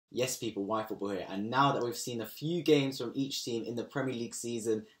Yes, people, why football here? And now that we've seen a few games from each team in the Premier League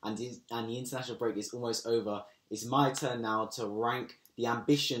season and the international break is almost over, it's my turn now to rank the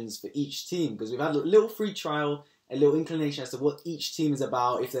ambitions for each team because we've had a little free trial, a little inclination as to what each team is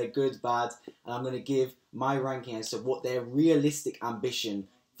about, if they're good, bad, and I'm going to give my ranking as to what their realistic ambition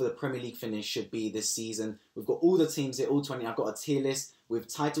for the Premier League finish should be this season. We've got all the teams here, all 20. I've got a tier list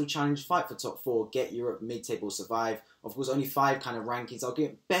with title challenge, fight for top 4, get Europe, mid-table, survive. Of course, only 5 kind of rankings. I'll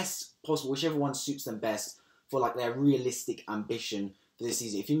give best possible, whichever one suits them best for like their realistic ambition for this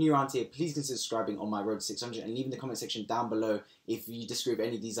season. If you're new around here, please consider subscribing on my road to 600 and leave in the comment section down below if you disagree with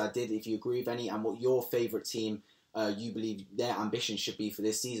any of these I did, if you agree with any, and what your favourite team you believe their ambition should be for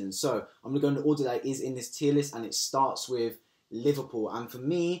this season. So I'm going to go in the order that is in this tier list, and it starts with Liverpool. And for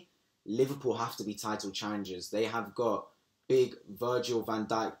me, Liverpool have to be title challengers. They have got big Virgil van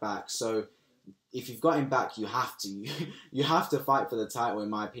Dijk back. So if you've got him back, you have to. You have to fight for the title, in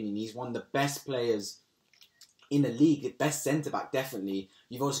my opinion. He's one of the best players in the league, the best centre-back, definitely.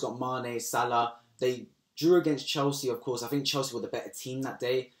 You've also got Mane, Salah. They drew against Chelsea, of course. I think Chelsea were the better team that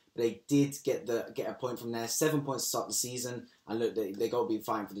day. But they did get a point from there. 7 points to start the season. And look, they got to be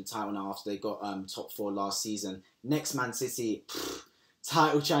fighting for the title now after they got top 4 last season. Next, Man City.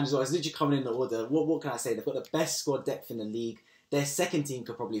 Title challenge. It's literally coming in the order. What can I say? They've got the best squad depth in the league. Their second team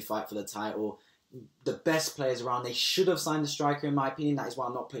could probably fight for the title. The best players around. They should have signed a striker, in my opinion. That is why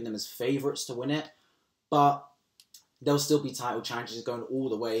I'm not putting them as favourites to win it. But they'll still be title challenges going all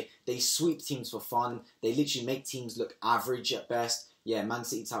the way. They sweep teams for fun. They literally make teams look average at best. Yeah, Man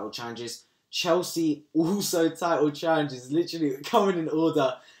City title challenges. Chelsea also title challenges. Literally coming in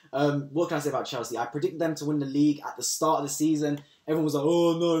order. What can I say about Chelsea? I predicted them to win the league at the start of the season. Everyone was like,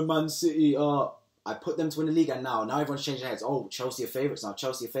 oh no, Man City. I put them to win the league, and now everyone's changing heads. Oh, Chelsea are favourites now.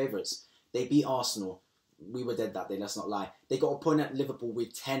 Chelsea are favourites. They beat Arsenal. We were dead that day, let's not lie. They got a point at Liverpool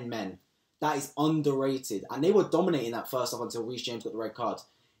with 10 men. That is underrated. And they were dominating that first half until Reece James got the red card.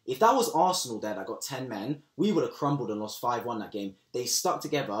 If that was Arsenal there that got 10 men, we would have crumbled and lost 5-1 that game. They stuck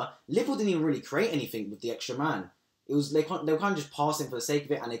together. Liverpool didn't even really create anything with the extra man. It was they were kind of just passing for the sake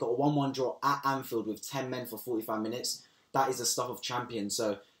of it, and they got a 1-1 draw at Anfield with 10 men for 45 minutes. That is the stuff of champions.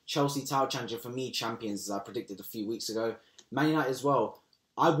 So Chelsea title challenger for me, champions, as I predicted a few weeks ago. Man United as well.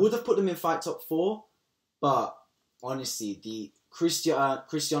 I would have put them in fight top 4, but honestly, the Cristiano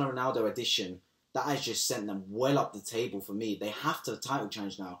Ronaldo edition, that has just sent them well up the table for me. They have to title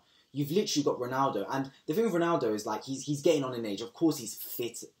challenge now. You've literally got Ronaldo, and the thing with Ronaldo is like he's getting on in age. Of course, he's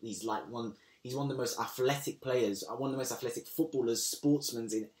fit. He's one of the most athletic players, one of the most athletic footballers, sportsmen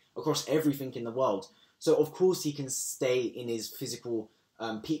across everything in the world. So of course he can stay in his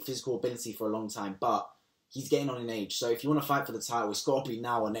peak physical ability for a long time, but he's getting on in age. So if you want to fight for the title, it's got to be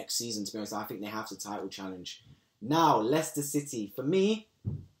now or next season, to be honest. I think they have to title challenge. Now, Leicester City. For me,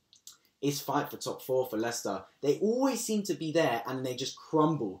 it's fight for top 4 for Leicester. They always seem to be there and they just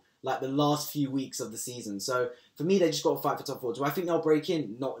crumble like the last few weeks of the season. So for me, they just got to fight for top 4. Do I think they'll break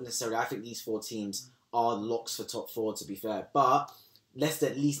in? Not necessarily. I think these 4 teams are locks for top 4, to be fair. But Leicester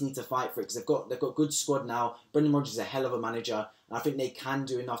at least need to fight for it because they've got a good squad now. Brendan Rodgers is a hell of a manager, and I think they can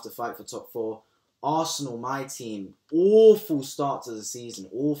do enough to fight for top 4. Arsenal, my team, awful start to the season,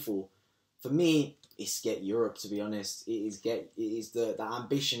 awful. For me, it's get Europe, to be honest. The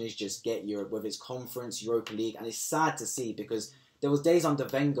ambition is just get Europe, whether it's Conference, Europa League, and it's sad to see because there was days under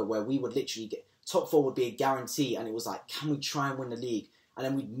Wenger where we would literally get top 4 would be a guarantee, and it was like, can we try and win the league? And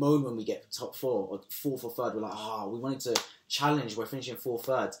then we'd moan when we get top 4 or 4th or 3rd. We're like, we wanted to challenge. We're finishing 4th,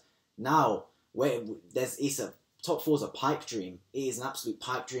 3rd. Now, top 4's a pipe dream. It is an absolute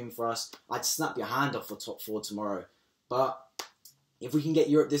pipe dream for us. I'd snap your hand off for top 4 tomorrow. But if we can get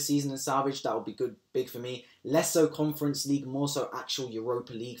Europe this season and salvage, that would be good, big for me. Less so Conference League, more so actual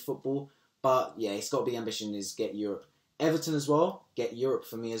Europa League football. But yeah, it's got to be ambition is get Europe. Everton as well, get Europe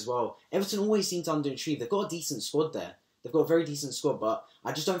for me as well. Everton always seem to underachieve. They've got a decent squad there. They've got a very decent squad, but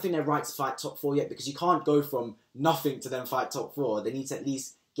I just don't think they're right to fight top 4 yet because you can't go from nothing to then fight top 4. They need to at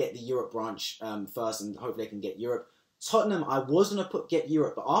least get the Europe branch first and hopefully they can get Europe. Tottenham, I was going to put get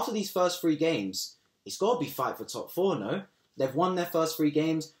Europe, but after these first 3 games, it's got to be fight for top 4, no? They've won their first 3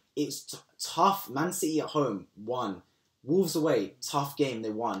 games. It's tough. Man City at home, won. Wolves away, tough game,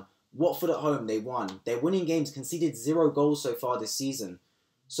 they won. Watford at home, they won. They're winning games, conceded 0 goals so far this season.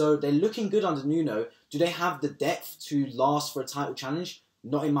 So they're looking good under Nuno. Do they have the depth to last for a title challenge?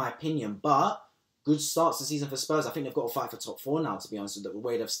 Not in my opinion, but good starts the season for Spurs. I think they've got to fight for top 4 now, to be honest, with the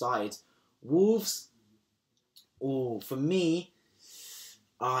way they've started. Wolves, for me,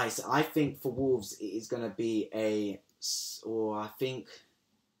 I think for Wolves it is going to be I think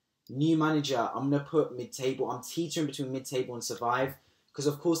new manager. I'm going to put mid-table. I'm teetering between mid-table and survive. because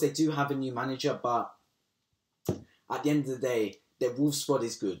of course they do have a new manager, but at the end of the day, their Wolves squad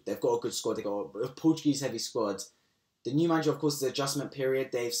is good. They've got a good squad. They've got a Portuguese-heavy squad. The new manager, of course, is the adjustment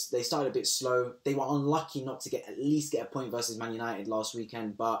period. They started a bit slow. They were unlucky not to at least get a point versus Man United last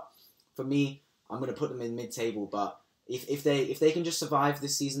weekend. But for me, I'm going to put them in mid-table. But if they can just survive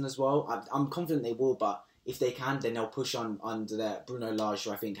this season as well, I'm confident they will. But if they can, then they'll push on under their Bruno Lage,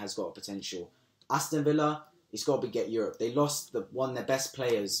 who I think has got a potential. Aston Villa, it's got to be get Europe. They lost one of their best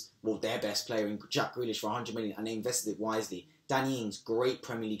players, well, their best player in Jack Grealish for 100 million, and they invested it wisely. Danny Ings, great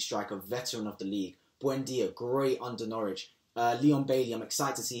Premier League striker, veteran of the league. Buendia, great under Norwich. Leon Bailey, I'm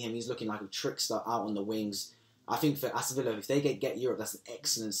excited to see him. He's looking like a trickster out on the wings. I think for Aston Villa, if they get Europe, that's an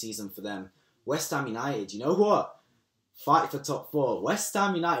excellent season for them. West Ham United, you know what? Fight for top 4. West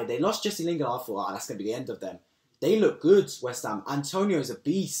Ham United, they lost Jesse Lingard. I thought, that's going to be the end of them. They look good, West Ham. Antonio is a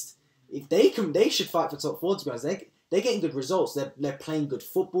beast. If they should fight for top 4, to be honest. They're getting good results. They're playing good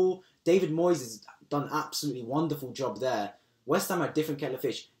football. David Moyes has done an absolutely wonderful job there. West Ham are a different kettle of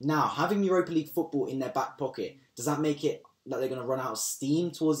fish. Now, having Europa League football in their back pocket, does that make it that they're going to run out of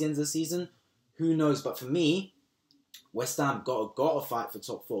steam towards the end of the season? Who knows? But for me, West Ham got to fight for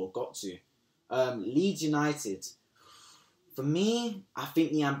top 4. Got to. Leeds United. For me, I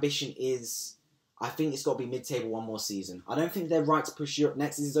think the ambition is... I think it's got to be mid-table one more season. I don't think they're right to push Europe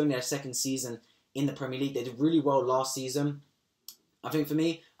next. This is only their second season in the Premier League. They did really well last season. I think for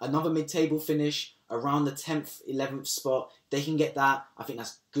me, another mid-table finish around the 10th, 11th spot. They can get that. I think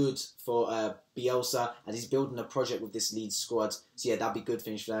that's good for Bielsa, and he's building a project with this Leeds squad. So yeah, that'd be good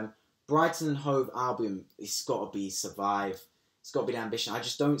finish for them. Brighton and Hove Albion, it's got to be survive. It's got to be the ambition. I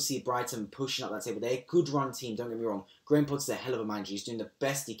just don't see Brighton pushing up that table. They're a good run team, don't get me wrong. Graham Potter's a hell of a manager. He's doing the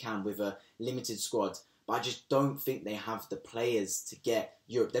best he can with a limited squad. But I just don't think they have the players to get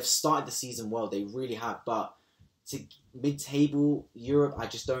Europe. They've started the season well. They really have. But to mid-table Europe, I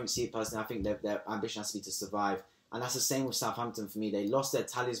just don't see it personally. I think their ambition has to be to survive. And that's the same with Southampton for me. They lost their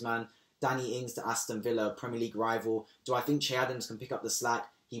talisman, Danny Ings, to Aston Villa, Premier League rival. Do I think Che Adams can pick up the slack?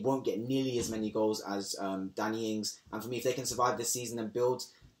 He won't get nearly as many goals as Danny Ings. And for me, if they can survive this season and build,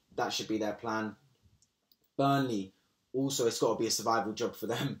 that should be their plan. Burnley, also, it's got to be a survival job for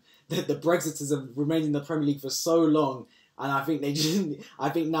them. The Brexiters have remained in the Premier League for so long. And I think I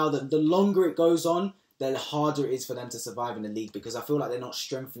think now that the longer it goes on, the harder it is for them to survive in the league, because I feel like they're not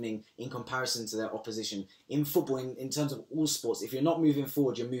strengthening in comparison to their opposition. In football, in terms of all sports, if you're not moving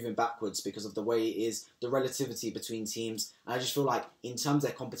forward, you're moving backwards because of the way it is, the relativity between teams. And I just feel like in terms of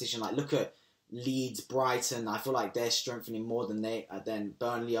their competition, like look at Leeds, Brighton, I feel like they're strengthening more than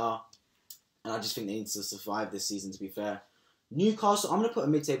Burnley are. And I just think they need to survive this season, to be fair. Newcastle, I'm going to put a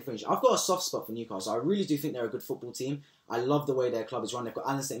mid-table finish. I've got a soft spot for Newcastle. I really do think they're a good football team. I love the way their club is run. They've got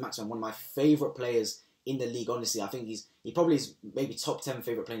Alan St-Maximin, one of my favourite players in the league, honestly. I think he probably is maybe top 10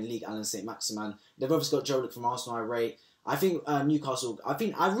 favourite player in the league, Alan St-Maximin. They've obviously got Joe Luke from Arsenal, I rate. I think Newcastle, I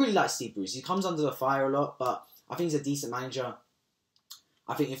really like Steve Bruce. He comes under the fire a lot, but I think he's a decent manager.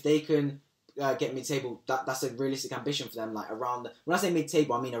 I think if they can get mid-table, that's a realistic ambition for them. Like around, when I say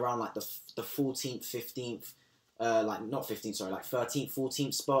mid-table, I mean around like the 14th, 15th, like not 15th, sorry, like 13th,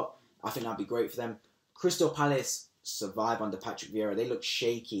 14th spot. I think that'd be great for them. Crystal Palace survive under Patrick Vieira. They look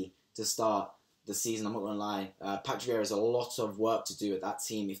shaky to start the season, I'm not going to lie. Patrick Vieira has a lot of work to do at that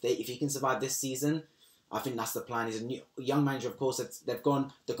team. If he can survive this season, I think that's the plan. He's a young manager, of course. They've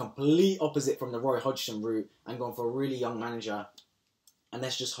gone the complete opposite from the Roy Hodgson route and gone for a really young manager. And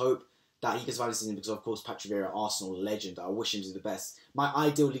let's just hope that he can survive this season, because, of course, Patrick Vieira, Arsenal legend. I wish him to the best. My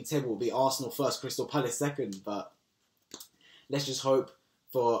ideal league table would be Arsenal first, Crystal Palace second. But let's just hope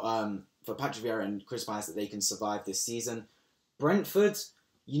for Patrick Vieira and Crystal Palace that they can survive this season. Brentford,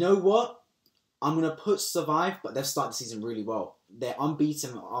 you know what? I'm going to put survive, but they've started the season really well. They're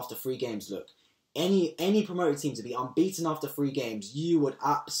unbeaten after 3 games. Look, any promoted team to be unbeaten after 3 games, you would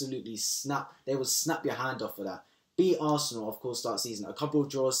absolutely snap. They would snap your hand off for that. Beat Arsenal, of course, start season. A couple of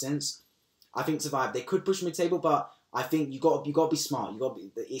draws since. I think survive. They could push mid-table, but I think you got to be smart.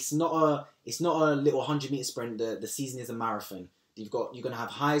 It's not a little 100-meter sprint. The season is a marathon. You're going to have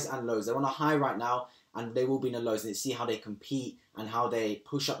highs and lows. They're on a high right now, and they will be in the lows. And see how they compete and how they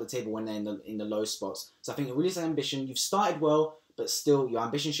push up the table when they're in the low spots. So I think it really is an ambition. You've started well, but still your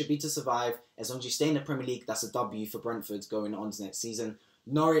ambition should be to survive. As long as you stay in the Premier League, that's a W for Brentford going on to next season.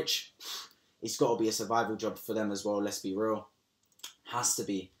 Norwich, it's got to be a survival job for them as well. Let's be real, has to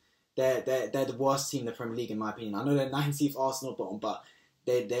be. They're the worst team in the Premier League in my opinion. I know they're 19th Arsenal bottom, but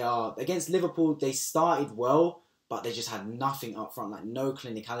they are against Liverpool. They started well, but they just had nothing up front, like no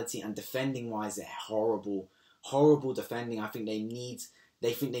clinicality, and defending wise, they're horrible defending. I think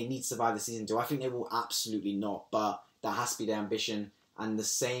they think they need to survive the season. Do I think they will? Absolutely not. But that has to be their ambition. and the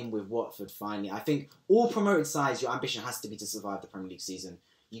same with Watford finally. I think all promoted sides, your ambition has to be to survive the Premier League season.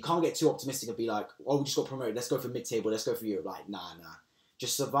 You can't get too optimistic and be like, oh, we just got promoted, let's go for mid-table, let's go for Europe. Like, nah.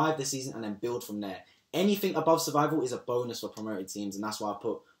 Just survive the season and then build from there. Anything above survival is a bonus for promoted teams, and that's why I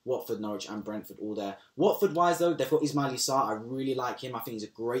put Watford, Norwich and Brentford all there. Watford-wise, though, they've got Ismail Sarr. I really like him. I think he's a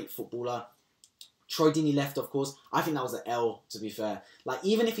great footballer. Troy Deeney left, of course. I think that was an L, to be fair. Like,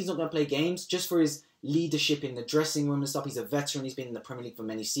 even if he's not going to play games, just for his leadership in the dressing room and stuff, he's a veteran. He's been in the Premier League for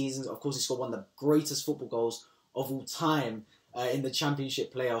many seasons. Of course, he scored one of the greatest football goals of all time in the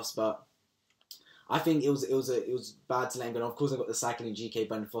Championship playoffs, but I think it was bad to let him go. And of course, I've got the cycling GK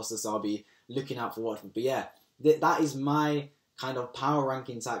Ben Foster, so I'll be looking out for Watford. But yeah, that is my kind of power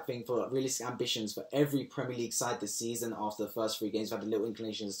ranking type thing for realistic ambitions for every Premier League side this season. After the first 3 games, we've had a little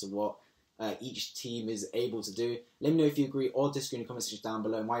inclination as to what each team is able to do. Let me know if you agree or disagree in the comment section down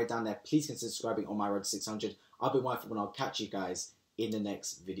below. And while you're down there, please consider subscribing on my road to 600. I've been White Football, and I'll catch you guys in the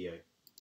next video.